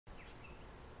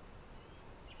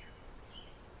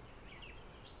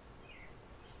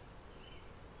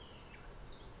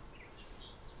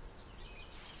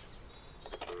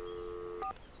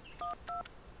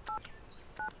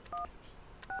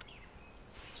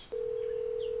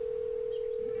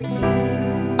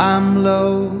I'm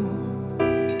low,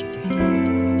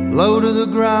 low to the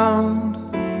ground.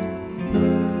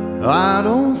 I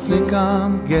don't think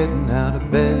I'm getting out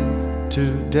of bed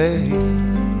today.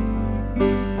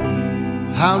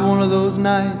 Had one of those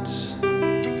nights,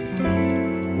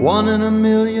 one in a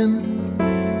million,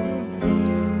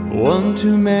 one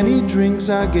too many drinks,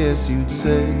 I guess you'd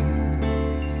say.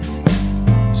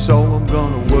 So I'm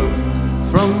gonna work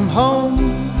from home,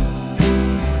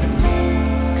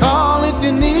 call if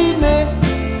you need me.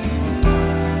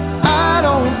 I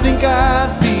don't think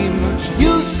I'd be much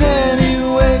use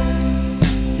anyway.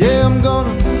 Yeah, I'm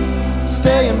gonna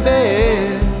stay in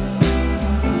bed,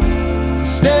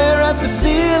 stare at the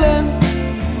ceiling,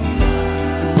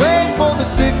 and wait for the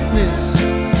sickness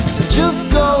to just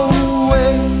go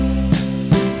away.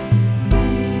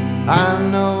 I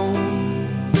know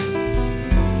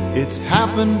it's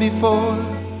happened before.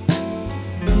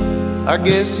 I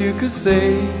guess you could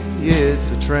say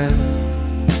it's a trend.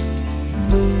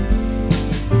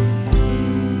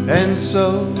 And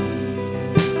so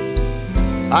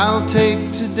I'll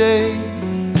take today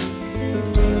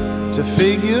to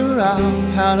figure out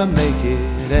how to make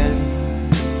it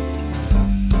end.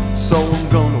 So I'm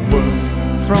gonna work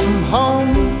from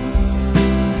home,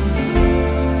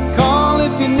 call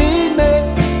if you need me.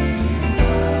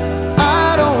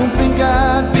 I don't think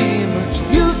I'd be much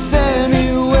use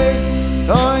anyway.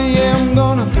 Oh yeah, I'm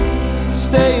gonna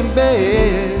stay in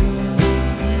bed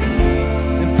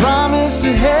and promise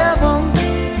to heaven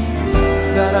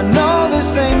that I know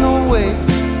this ain't no way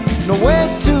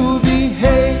to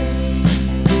behave.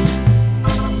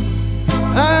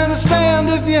 I understand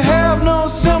if you have no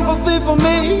sympathy for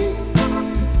me.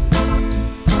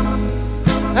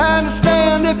 I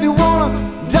understand if you wanna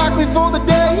dock me for the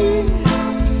day.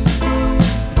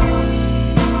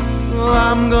 Well,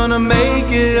 I'm gonna make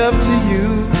it up to you,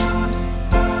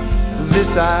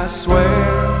 this I swear.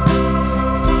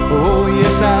 Oh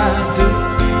yes, I